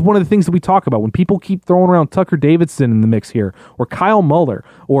 And this is one of the things that we talk about when people keep throwing around Tucker Davidson in the mix here, or Kyle Muller,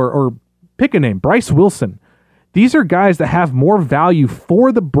 or pick a name, Bryce Wilson. These are guys that have more value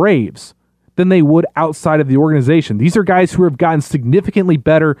for the Braves than they would outside of the organization. These are guys who have gotten significantly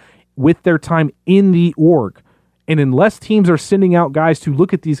better with their time in the org. And unless teams are sending out guys to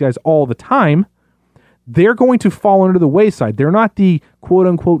look at these guys all the time, they're going to fall under the wayside. They're not the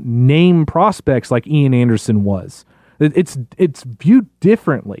quote-unquote name prospects like Ian Anderson was. It's viewed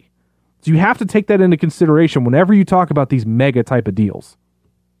differently. So you have to take that into consideration whenever you talk about these mega type of deals.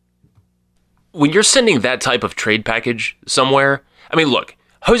 When you're sending that type of trade package somewhere, I mean, look,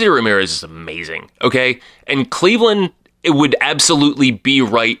 Jose Ramirez is amazing, okay? And Cleveland, it would absolutely be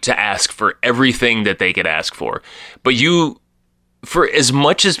right to ask for everything that they could ask for. But for as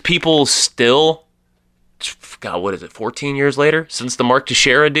much as people still, God, what is it, 14 years later since the Mark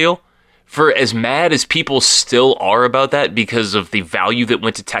Teixeira deal? For as mad as people still are about that because of the value that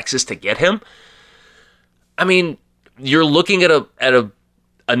went to Texas to get him, I mean, you're looking at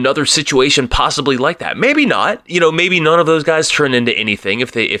another situation possibly like that. Maybe not. Maybe none of those guys turn into anything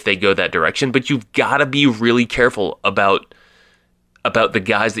if they go that direction. But you've got to be really careful about the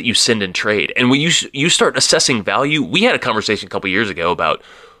guys that you send in trade. And when you start assessing value, we had a conversation a couple years ago about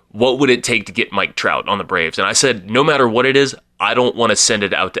what would it take to get Mike Trout on the Braves? And I said, no matter what it is, I don't want to send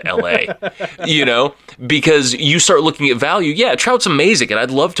it out to LA, because you start looking at value. Yeah, Trout's amazing, and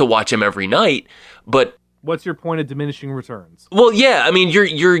I'd love to watch him every night, but What's your point of diminishing returns? Well, yeah, I mean,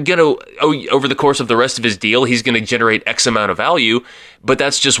 you're gonna over the course of the rest of his deal, he's gonna generate X amount of value, but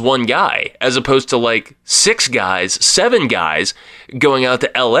that's just one guy, as opposed to like 7 guys going out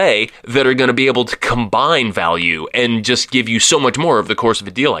to LA that are gonna be able to combine value and just give you so much more over the course of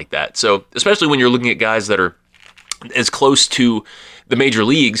a deal like that. So, especially when you're looking at guys that are as close to the major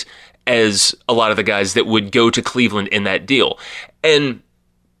leagues as a lot of the guys that would go to Cleveland in that deal, and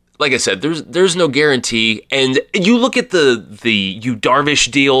like I said, there's no guarantee. And you look at the Yu Darvish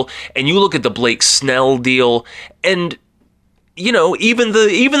deal, and you look at the Blake Snell deal, and even the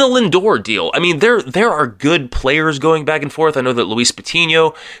Lindor deal. I mean, there are good players going back and forth. I know that Luis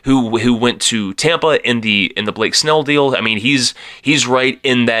Patino, who went to Tampa in the Blake Snell deal. I mean, he's right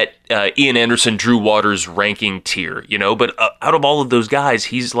in that Ian Anderson, Drew Waters ranking tier. But out of all of those guys,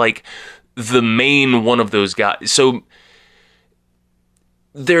 he's like the main one of those guys. So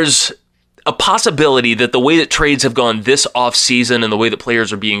there's a possibility that the way that trades have gone this offseason and the way that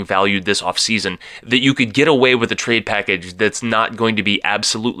players are being valued this offseason, that you could get away with a trade package that's not going to be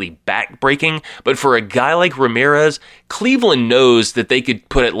absolutely backbreaking. But for a guy like Ramirez, Cleveland knows that they could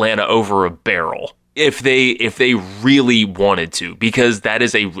put Atlanta over a barrel if they really wanted to, because that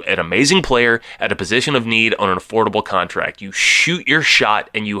is an amazing player at a position of need on an affordable contract. You shoot your shot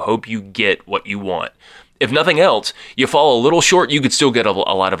and you hope you get what you want. If nothing else, you fall a little short, you could still get a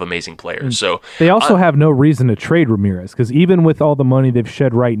lot of amazing players. So they also have no reason to trade Ramirez, because even with all the money they've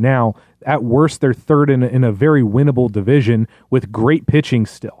shed right now, at worst they're third in a very winnable division with great pitching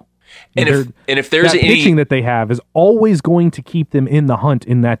still. And if there's any pitching that they have is always going to keep them in the hunt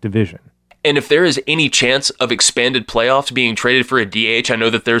in that division. And if there is any chance of expanded playoffs being traded for a DH, I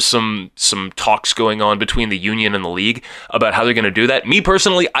know that there's some talks going on between the union and the league about how they're going to do that. Me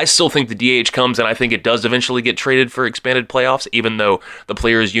personally, I still think the DH comes, and I think it does eventually get traded for expanded playoffs, even though the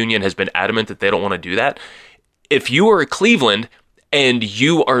players' union has been adamant that they don't want to do that. If you are Cleveland and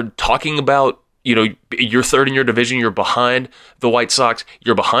you are talking about, you're third in your division, you're behind the White Sox,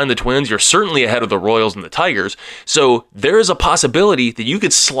 you're behind the Twins, you're certainly ahead of the Royals and the Tigers. So there is a possibility that you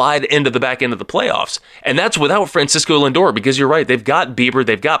could slide into the back end of the playoffs. And that's without Francisco Lindor, because you're right, they've got Bieber,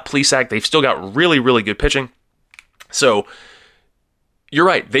 they've got Plesac, they've still got really, really good pitching. So you're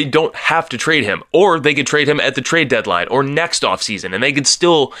right, they don't have to trade him, or they could trade him at the trade deadline or next offseason, and they could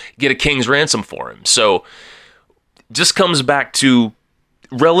still get a king's ransom for him. So just comes back to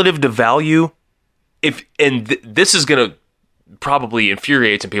relative to value. This is going to probably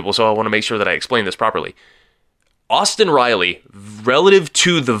infuriate some people, so I want to make sure that I explain this properly. Austin Riley, relative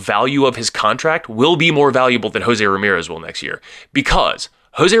to the value of his contract, will be more valuable than Jose Ramirez will next year, because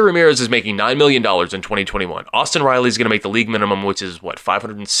Jose Ramirez is making $9 million in 2021. Austin Riley is going to make the league minimum, which is,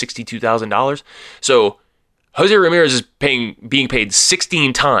 $562,000? So Jose Ramirez is being paid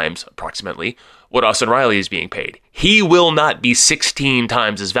 16 times, approximately, what Austin Riley is being paid. He will not be 16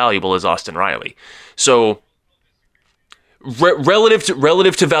 times as valuable as Austin Riley. So relative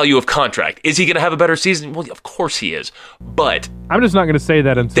to value of contract, is he going to have a better season? Well, of course he is. But I'm just not going to say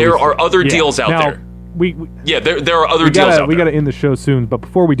that until there are other deals out there. There are other deals out there. We got to end the show soon, but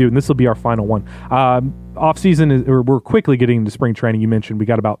before we do, and this will be our final one. Off season we're quickly getting into spring training. You mentioned we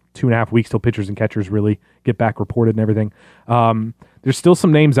got about 2.5 weeks till pitchers and catchers really get back reported and everything. There's still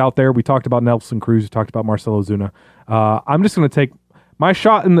some names out there. We talked about Nelson Cruz. We talked about Marcell Ozuna. I'm just going to take my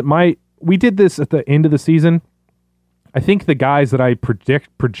shot we did this at the end of the season. I think the guys that I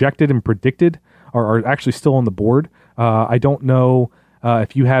projected and predicted are actually still on the board. I don't know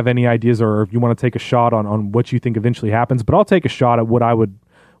if you have any ideas or if you want to take a shot on what you think eventually happens, but I'll take a shot at what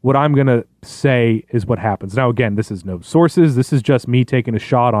I'm going to say is what happens. Now, again, this is no sources. This is just me taking a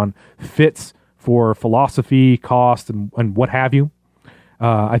shot on fits for philosophy, cost, and what have you.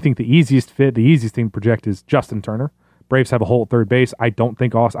 I think the easiest thing to project is Justin Turner. Braves have a hole at third base. I don't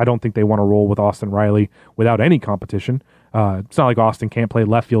think they want to roll with Austin Riley without any competition. It's not like Austin can't play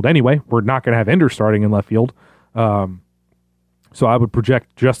left field anyway. We're not going to have Ender starting in left field. So I would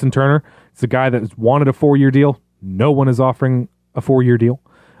project Justin Turner. It's a guy that has wanted a 4-year deal. No one is offering a 4-year deal.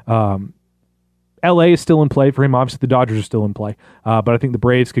 LA is still in play for him. Obviously, the Dodgers are still in play. But I think the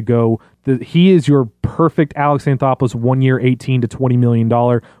Braves could go. He is your perfect Alex Anthopoulos 1 year, $18 to $20 million,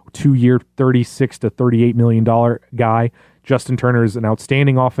 2 year, $36 to $38 million guy. Justin Turner is an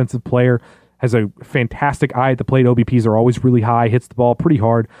outstanding offensive player. Has a fantastic eye at the plate. OBPs are always really high. Hits the ball pretty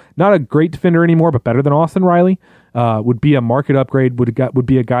hard. Not a great defender anymore, but better than Austin Riley. Would be a market upgrade. Would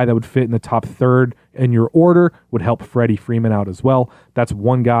be a guy that would fit in the top third in your order. Would help Freddie Freeman out as well. That's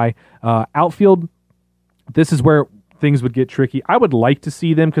one guy. Outfield, this is where things would get tricky. I would like to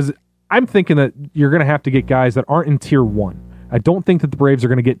see them, because I'm thinking that you're going to have to get guys that aren't in tier 1. I don't think that the Braves are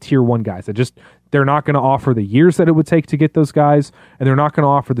going to get tier 1 guys. They're not going to offer the years that it would take to get those guys, and they're not going to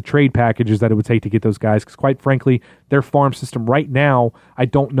offer the trade packages that it would take to get those guys, because quite frankly, their farm system right now, I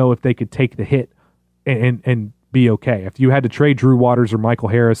don't know if they could take the hit and be okay. If you had to trade Drew Waters or Michael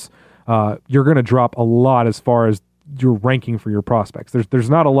Harris, you're going to drop a lot as far as your ranking for your prospects. There's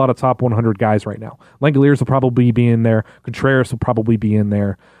not a lot of top 100 guys right now. Langoliers will probably be in there. Contreras will probably be in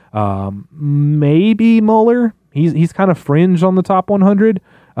there. Maybe Muller. He's kind of fringe on the top 100.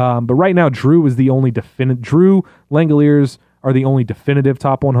 But right now, Drew is the only Drew, Langoliers are the only definitive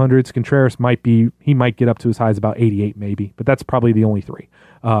top 100s. Contreras might get up to as high as about 88 maybe, but that's probably the only 3.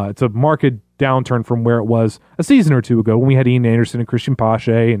 It's a marked downturn from where it was a season or 2 ago when we had Ian Anderson and Christian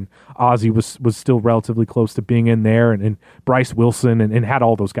Pache, and Ozzie was still relatively close to being in there, and Bryce Wilson and had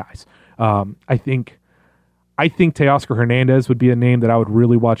all those guys. I think Teoscar Hernandez would be a name that I would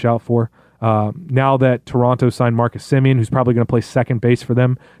really watch out for. Now that Toronto signed Marcus Semien, who's probably going to play second base for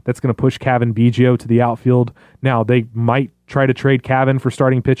them, that's going to push Cavan Biggio to the outfield. Now, they might try to trade Cavan for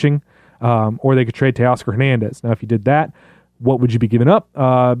starting pitching, or they could trade Teoscar Hernandez. Now, if you did that, what would you be giving up?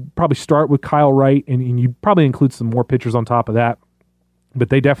 Probably start with Kyle Wright, and you probably include some more pitchers on top of that. But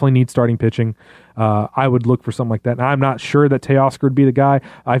they definitely need starting pitching. I would look for something like that. Now, I'm not sure that Teoscar would be the guy.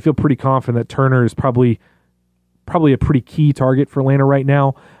 I feel pretty confident that Turner is probably a pretty key target for Atlanta right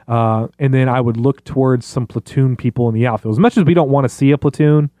now. And then I would look towards some platoon people in the outfield. As much as we don't want to see a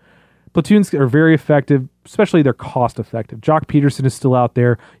platoon, platoons are very effective, especially they're cost effective. Jock Peterson is still out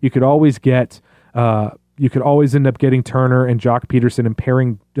there. You could always end up getting Turner and Jock Peterson and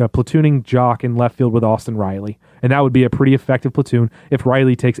pairing platooning Jock in left field with Austin Riley. And that would be a pretty effective platoon if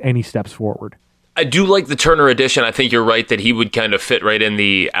Riley takes any steps forward. I do like the Turner addition. I think you're right that he would kind of fit right in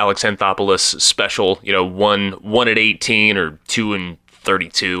the Alex Anthopoulos special, one at 18 or 2 and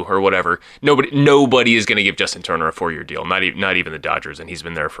 32 or whatever. Nobody is going to give Justin Turner a 4-year deal, not even the Dodgers, and he's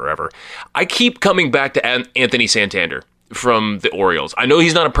been there forever. I keep coming back to Anthony Santander from the Orioles. I know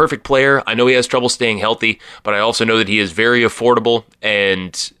he's not a perfect player. I know he has trouble staying healthy, but I also know that he is very affordable,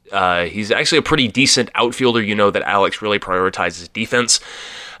 and he's actually a pretty decent outfielder. You know that Alex really prioritizes defense.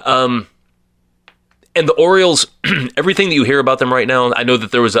 And the Orioles, everything that you hear about them right now, I know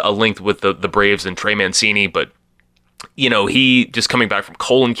that there was a link with the Braves and Trey Mancini, but he just coming back from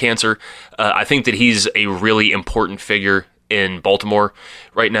colon cancer. I think that he's a really important figure in Baltimore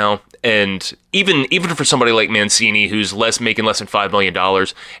right now. And even for somebody like Mancini, who's making less than $5 million,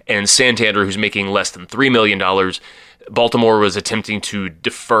 and Santander, who's making less than $3 million, Baltimore was attempting to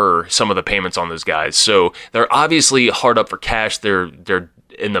defer some of the payments on those guys. So they're obviously hard up for cash. They're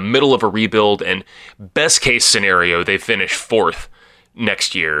in the middle of a rebuild, and best case scenario, they finish 4th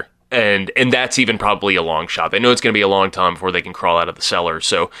next year. And that's even probably a long shot. They know it's going to be a long time before they can crawl out of the cellar.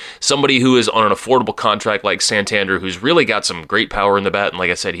 So somebody who is on an affordable contract like Santander, who's really got some great power in the bat, and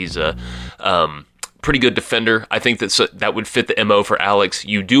like I said, he's a pretty good defender. I think that would fit the MO for Alex.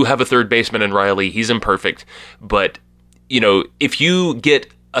 You do have a third baseman in Riley. He's imperfect, but if you get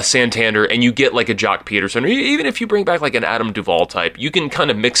a Santander and you get like a Jock Peterson, or even if you bring back like an Adam Duvall type, you can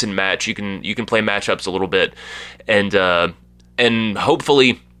kind of mix and match. You can play matchups a little bit, and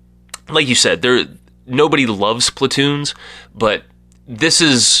hopefully, like you said, nobody loves platoons, but this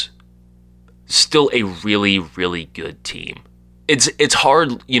is still a really, really good team. It's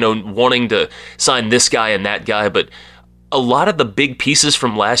hard, wanting to sign this guy and that guy, but a lot of the big pieces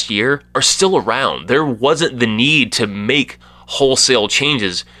from last year are still around. There wasn't the need to make wholesale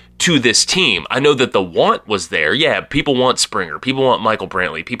changes to this team. I know that the want was there. Yeah, people want Springer. People want Michael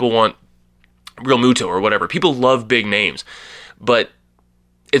Brantley. People want Real Muto or whatever. People love big names. But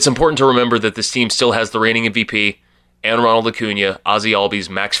it's important to remember that this team still has the reigning MVP, and Ronald Acuna, Ozzie Albies,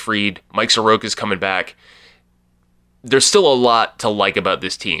 Max Fried, Mike Soroka's coming back. There's still a lot to like about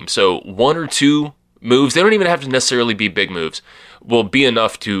this team. So 1 or 2 moves, they don't even have to necessarily be big moves, will be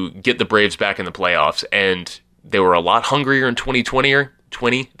enough to get the Braves back in the playoffs. And they were a lot hungrier in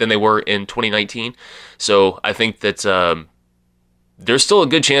 2020 than they were in 2019. So I think that there's still a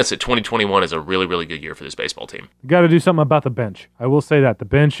good chance that 2021 is a really, really good year for this baseball team. Got to do something about the bench. I will say that. The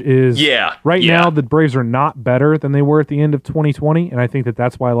bench is... Now, the Braves are not better than they were at the end of 2020, and I think that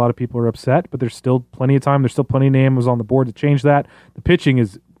that's why a lot of people are upset, but there's still plenty of time. There's still plenty of names on the board to change that. The pitching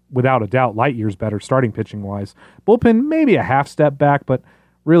is, without a doubt, light years better, starting pitching-wise. Bullpen, maybe a half step back, but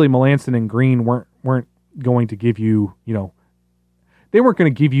really Melanson and Green weren't going to give you, they weren't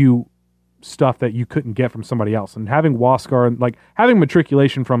going to give you stuff that you couldn't get from somebody else. And having Huascar, like having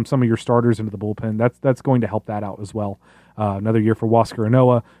matriculation from some of your starters into the bullpen, that's going to help that out as well. Another year for Huascar and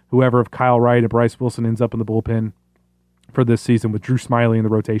Noah. Whoever, if Kyle Wright or Bryce Wilson ends up in the bullpen, for this season with Drew Smiley in the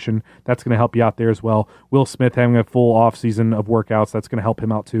rotation. That's going to help you out there as well. Will Smith having a full offseason of workouts, that's going to help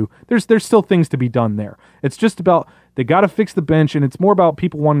him out too. There's still things to be done there. It's just about they got to fix the bench, and it's more about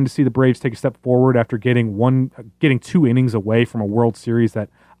people wanting to see the Braves take a step forward after getting 2 innings away from a World Series that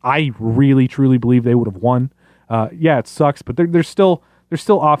I really truly believe they would have won. Yeah, it sucks, but there's still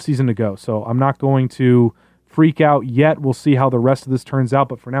offseason to go. So I'm not going to freak out yet. We'll see how the rest of this turns out,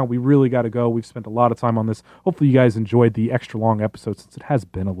 but for now we really got to go. We've spent a lot of time on this. Hopefully you guys enjoyed the extra long episode since it has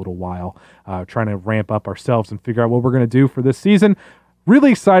been a little while, trying to ramp up ourselves and figure out what we're going to do for this season.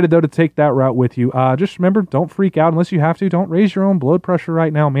 Really excited though to take that route with you. Just remember, don't freak out unless you have to. Don't raise your own blood pressure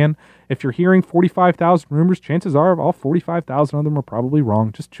right now, man. If you're hearing 45,000 rumors, chances are all 45,000 of them are probably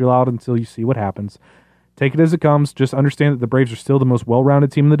wrong. Just chill out until you see what happens. Take it as it comes. Just understand that the Braves are still the most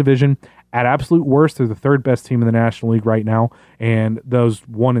well-rounded team in the division. At absolute worst, they're the third best team in the National League right now, and those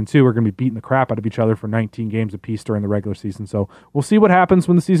 1 and 2 are going to be beating the crap out of each other for 19 games apiece during the regular season. So we'll see what happens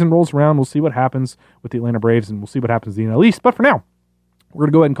when the season rolls around. We'll see what happens with the Atlanta Braves, and we'll see what happens in the NL East. But for now, we're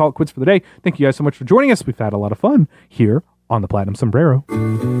going to go ahead and call it quits for the day. Thank you guys so much for joining us. We've had a lot of fun here on the Platinum Sombrero.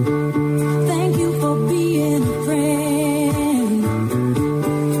 Thank you for being